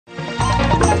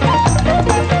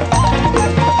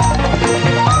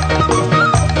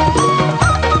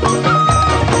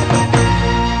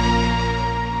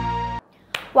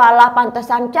Walah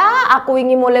pantesan Cak, aku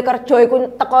wingi mulai kerja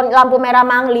iku teko lampu merah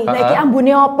mangli. Lah iki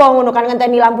ambune apa ngono kan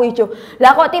ngenteni lampu ijo.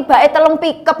 Lah kok tibake telung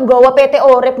pickup nggawa PT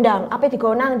urip ndang. Ape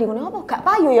digo nang ndi ngono apa gak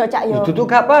payu ya Cak ya. Itu tuh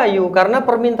gak payu karena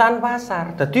permintaan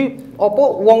pasar. Dadi apa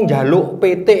wong njaluk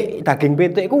PT, daging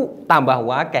PT iku tambah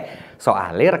akeh.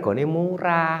 Soale regane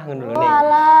murah ngono lho.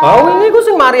 Walah. Oh wingi ku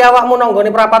sing mari awakmu nang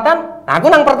nggone perapatan, aku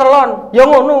nang pertelon. Ya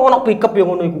ngono ono pickup ya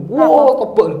ngono iku. Wah,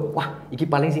 kebek. Wah, iki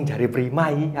paling sing jare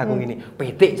primai aku ngene.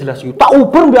 PT jelas yo. Tak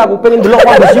uber mbek aku pengen delok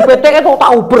kondisi PT e kok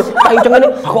tak uber. Tak cengene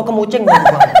aku kemucing.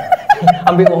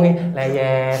 Ambek wonge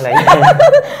layen.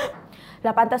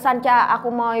 Lah pantesan Cak,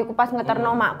 aku mau iku pas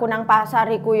ngeterno makku nang pasar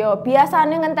iku yo.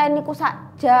 Biasane ngenteni ku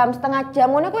sak jam, setengah jam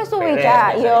ngono kuwi suwi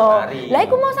Cak yo. Lah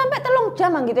iku mau sampai 3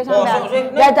 jam gitu sampean.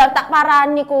 Dadak tak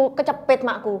parani ku kecepit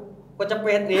makku.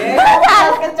 Kecepit ya.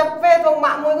 Kecepit wong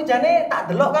makmu iku jane tak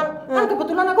delok kan. Kan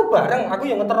kebetulan aku bareng, aku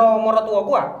yo ngetero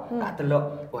maratuaku tak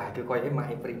delok. Wah, iki koyoke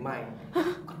make primai.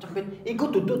 Kecepit iku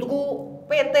duduk tuku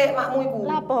PT makmu iku.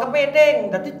 Kepiting.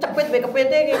 Dadi cepit mbek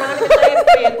kepiting iki mangane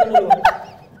kecepit ngono lho.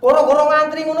 Goro-goro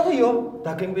ngantri ngono ku yo,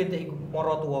 daging PT iku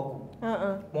maratuaku.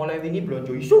 Heeh. Mulai wingi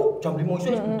blonjo isuk, jam 5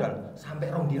 isuk wis budal,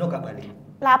 sampai 2 dino gak balik.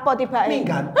 Lapo tibake?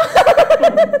 Minggat.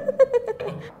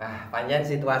 Nah, panjang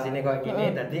situasine kok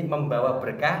gini, dadi membawa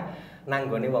berkah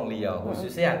nang nggone wong liya,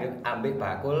 khususnya ambek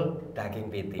bakul daging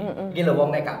PT. Iki lho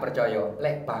wong nek gak percaya,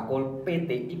 lek bakul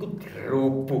PT iku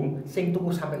dirubung sing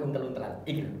tuku sampai untel-untelan.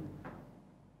 Iki lho.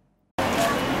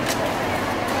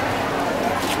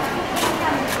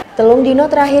 Telung dino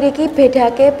terakhir iki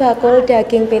bedake bakul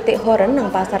daging pitik horen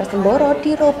nang pasar Semboro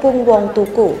dirobong wong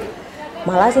tuku.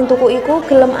 Malah sing tuku iku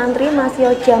gelem antri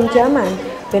masih jam-jaman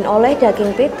ben oleh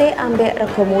daging pitik ambek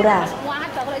rego murah.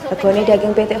 Regane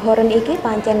daging pitik horen iki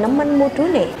pancen nemen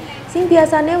mudune. Sing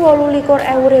biasane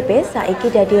 28.000 saiki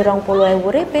dadi 20.000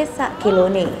 sak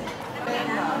kilone.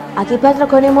 Akibat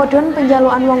regane mudun,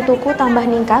 penjalukan wong tuku tambah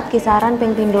ningkat kisaran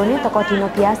ping pindhone teko dino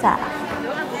biasa.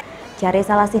 Jare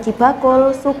salah siji bakul,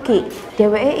 Sugi,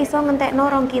 dheweke iso ngentekno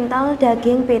 2 kintal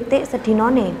daging pitik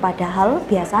sedinone, padahal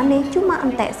biasane cuma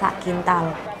entek sak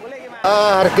kintal.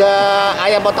 Harga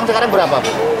ayam potong sekarang berapa, Bu?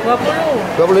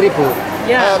 20.000.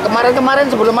 Ya. Kemarin-kemarin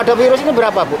sebelum ada virus ini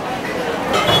berapa, Bu?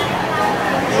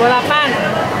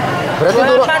 28. Berarti 28,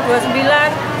 turun.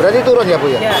 29. Berarti turun ya, Bu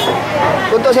ya? Ya.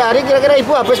 Untuk sehari kira-kira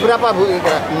Ibu habis berapa, Bu?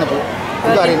 Ini, Bu.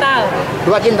 2 kintal.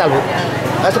 2 kintal, Bu.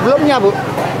 Ya. Sebelumnya, Bu?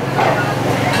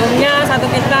 Sebelumnya 1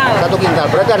 kintal. 1 kintal.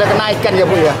 Berarti ada kenaikan ya,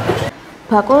 Bu ya?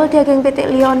 Bakul daging pitik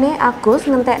liyane Agus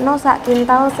ngentekno sak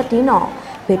kintal sedino.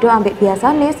 Beda ambek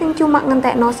biasane sing cuma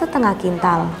ngentekno setengah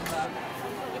kintal.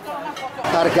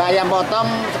 Harga ayam potong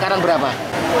sekarang berapa?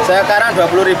 Sekarang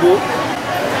 20.000.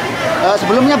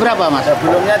 Sebelumnya berapa, Mas?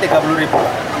 Sebelumnya 30.000.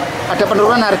 Ada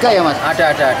penurunan harga ya, Mas?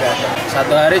 Ada.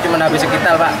 Satu hari cuma habis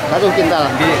sekitar, Pak. 1 kintal.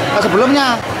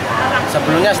 Sebelumnya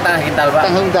setengah kintal, Pak.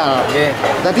 Setengah kintal.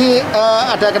 Jadi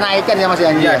ada kenaikan ya, Mas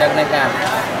ya? Iya, ada kenaikan.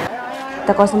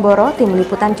 Teko Semboro, tim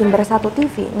liputan Jember 1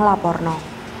 TV ngelaporno.